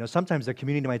saying, sometimes the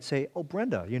community might say, oh,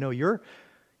 Brenda,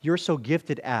 you're so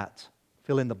gifted at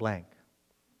fill in the blank.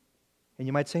 And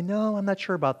you might say, no, I'm not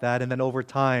sure about that. And then over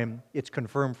time, it's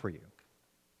confirmed for you.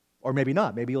 Or maybe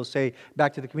not. Maybe you'll say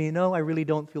back to the community, no, I really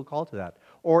don't feel called to that.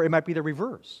 Or it might be the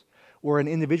reverse, where an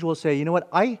individual will say, you know what,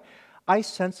 I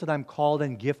sense that I'm called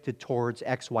and gifted towards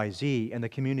X, Y, Z, and the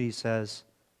community says,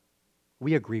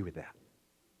 we agree with that.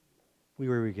 We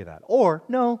agree with that. Or,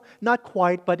 no, not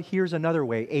quite, but here's another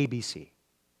way, A, B, C.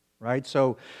 Right?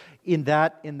 So in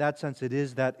that sense,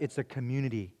 it's a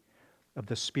community of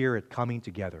the Spirit coming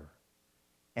together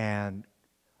and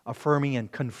affirming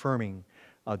and confirming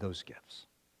those gifts.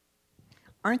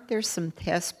 Aren't there some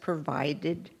tests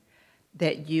provided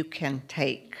that you can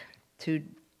take to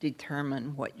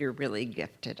determine what you're really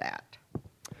gifted at?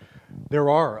 There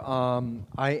are.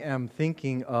 I am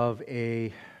thinking of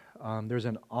there's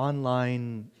an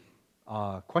online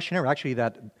questionnaire actually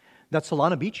that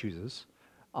Solana Beach uses.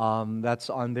 That's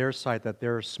on their site that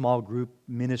their small group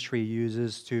ministry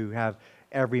uses to have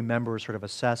every member sort of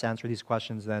answer these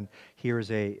questions. Then here's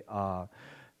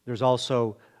there's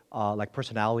also like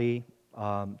personality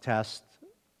test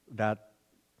that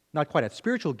not quite at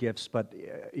spiritual gifts, but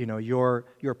your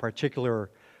particular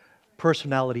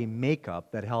personality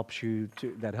makeup that helps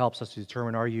us to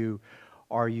determine are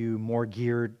you more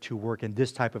geared to work in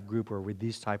this type of group or with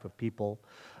these type of people.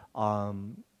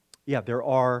 There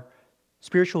are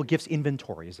Spiritual Gifts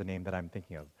Inventory is the name that I'm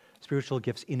thinking of. Spiritual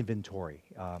Gifts Inventory,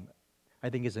 I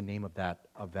think, is the name of that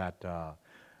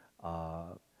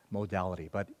modality.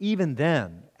 But even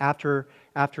then, after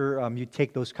you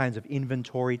take those kinds of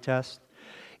inventory tests,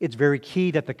 it's very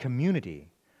key that the community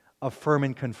affirm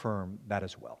and confirm that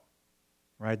as well.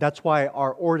 Right? That's why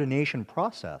our ordination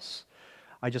process.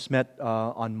 I just met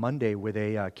on Monday with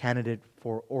a candidate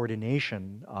for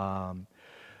ordination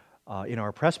in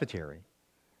our presbytery.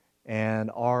 And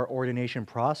our ordination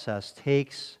process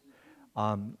takes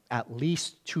at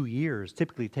least 2 years.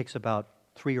 Typically, it takes about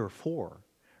 3 or 4.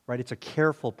 Right? It's a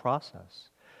careful process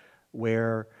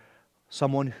where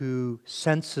someone who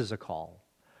senses a call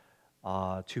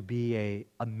to be a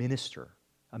minister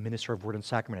of Word and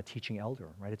Sacrament, a teaching elder.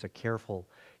 Right? It's a careful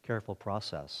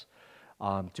process.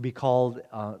 To be called,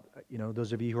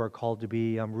 those of you who are called to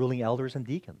be ruling elders and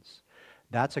deacons,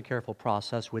 that's a careful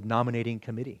process with nominating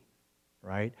committee.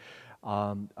 Right?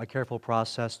 A careful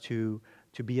process to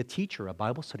be a teacher, a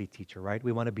Bible study teacher, right?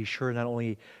 We want to be sure not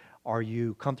only are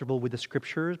you comfortable with the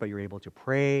Scriptures, but you're able to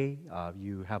pray.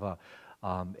 You have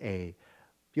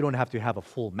you don't have to have a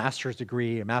full master's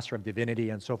degree, a Master of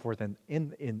Divinity, and so forth, and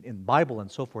in Bible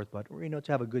and so forth, but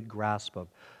to have a good grasp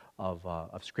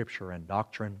of Scripture and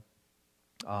doctrine.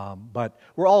 But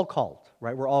we're all called,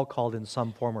 right? We're all called in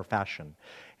some form or fashion,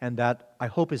 and that I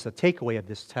hope is the takeaway of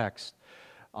this text.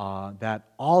 That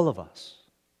all of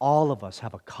us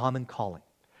have a common calling.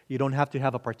 You don't have to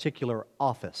have a particular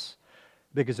office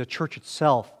because the church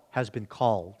itself has been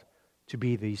called to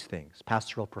be these things: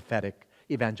 pastoral, prophetic,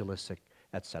 evangelistic,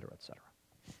 etc., etc.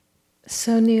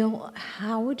 So, Neil,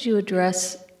 how would you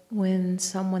address when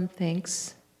someone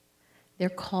thinks they're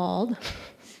called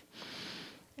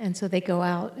and so they go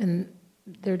out and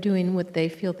they're doing what they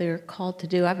feel they're called to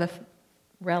do? I have a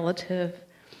relative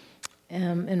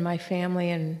in my family,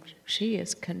 and she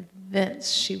is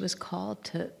convinced she was called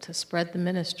to spread the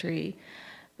ministry.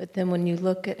 But then when you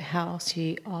look at how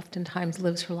she oftentimes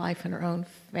lives her life in her own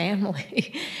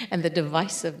family and the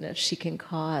divisiveness she can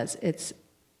cause, it's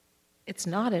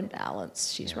not in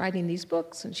balance. She's writing these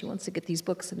books, and she wants to get these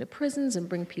books into prisons and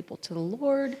bring people to the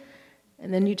Lord.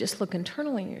 And then you just look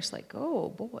internally, and you're just like, oh,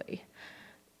 boy.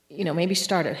 Maybe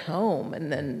start at home, and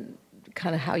then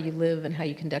kind of how you live and how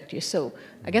you conduct yourself. So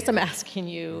I guess I'm asking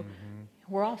you,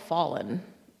 we're all fallen.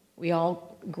 We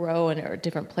all grow and are at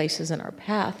different places in our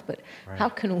path, but how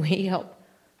can we help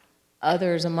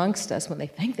others amongst us when they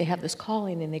think they have this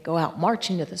calling and they go out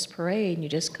marching to this parade, and you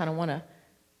just kind of want to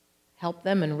help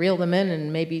them and reel them in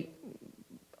and maybe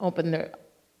open their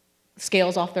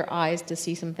scales off their eyes to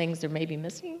see some things they're maybe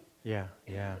missing? Yeah.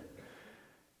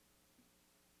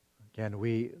 Again,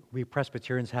 we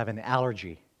Presbyterians have an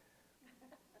allergy.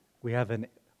 We have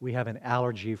an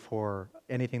allergy for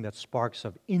anything that sparks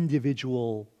of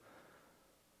individual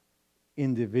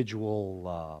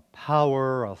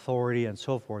power, authority, and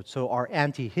so forth. So our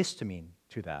antihistamine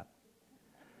to that,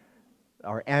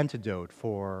 our antidote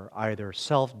for either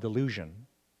self-delusion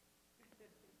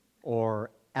or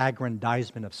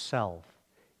aggrandizement of self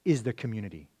is the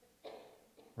community,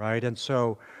 right? And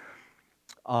so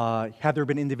have there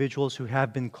been individuals who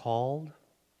have been called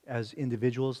as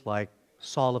individuals like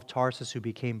Saul of Tarsus who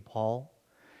became Paul?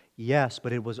 Yes,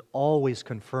 but it was always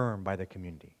confirmed by the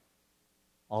community.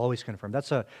 Always confirmed.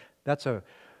 That's a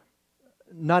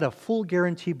not a full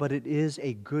guarantee, but it is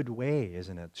a good way,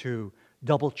 isn't it, to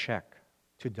double check.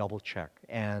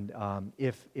 And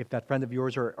if that friend of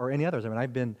yours or any others, I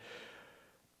mean,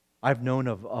 I've known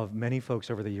of many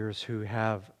folks over the years who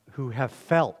have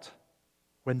felt,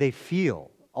 when they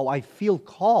feel, I feel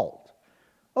called.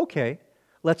 Okay,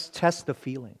 let's test the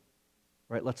feeling.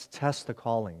 Right, let's test the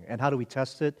calling. And how do we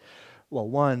test it? Well,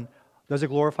 one, does it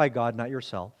glorify God, not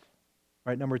yourself?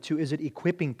 Right. Number two, is it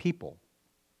equipping people?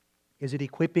 Is it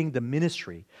equipping the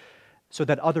ministry so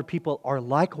that other people are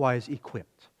likewise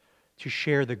equipped to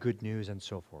share the good news and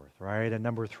so forth, right? And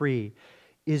number three,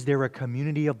 is there a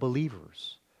community of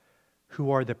believers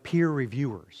who are the peer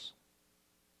reviewers,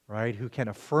 right, who can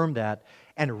affirm that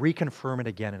and reconfirm it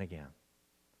again and again?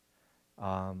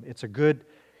 It's a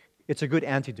good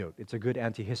antidote. It's a good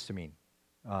antihistamine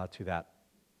to that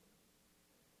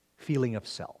feeling of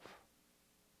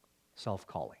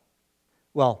self-calling.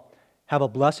 Well, have a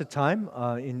blessed time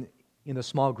in the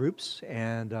small groups,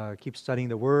 and keep studying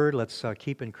the Word. Let's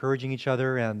keep encouraging each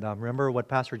other, and remember what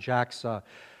Pastor Jack's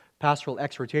pastoral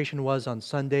exhortation was on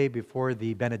Sunday before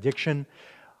the benediction.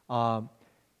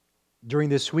 During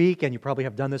this week, and you probably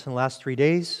have done this in the last 3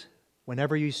 days,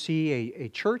 whenever you see a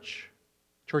church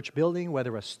building,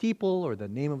 whether a steeple or the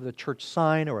name of the church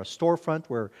sign or a storefront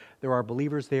where there are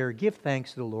believers there, give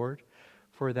thanks to the Lord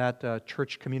for that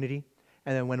church community.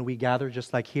 And then when we gather,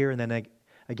 just like here, and then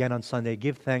again on Sunday,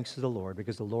 give thanks to the Lord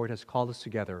because the Lord has called us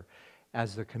together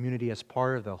as the community, as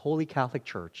part of the Holy Catholic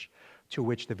Church, to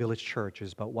which the village church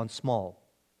is but one small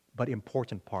but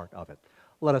important part of it.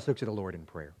 Let us look to the Lord in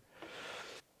prayer.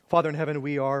 Father in heaven,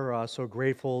 we are so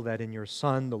grateful that in your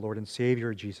Son, the Lord and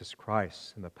Savior, Jesus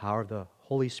Christ, and the power of the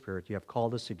Holy Spirit, you have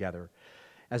called us together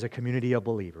as a community of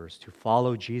believers to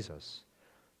follow Jesus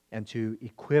and to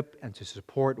equip and to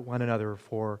support one another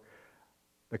for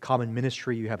the common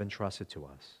ministry you have entrusted to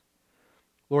us.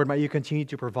 Lord, might you continue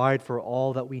to provide for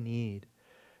all that we need,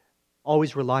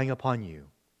 always relying upon you,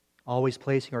 always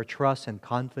placing our trust and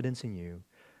confidence in you,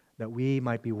 that we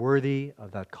might be worthy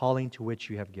of that calling to which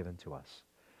you have given to us.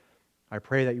 I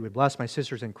pray that you would bless my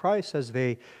sisters in Christ as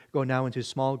they go now into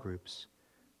small groups,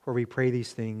 for we pray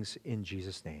these things in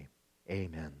Jesus' name.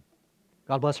 Amen.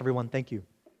 God bless everyone. Thank you.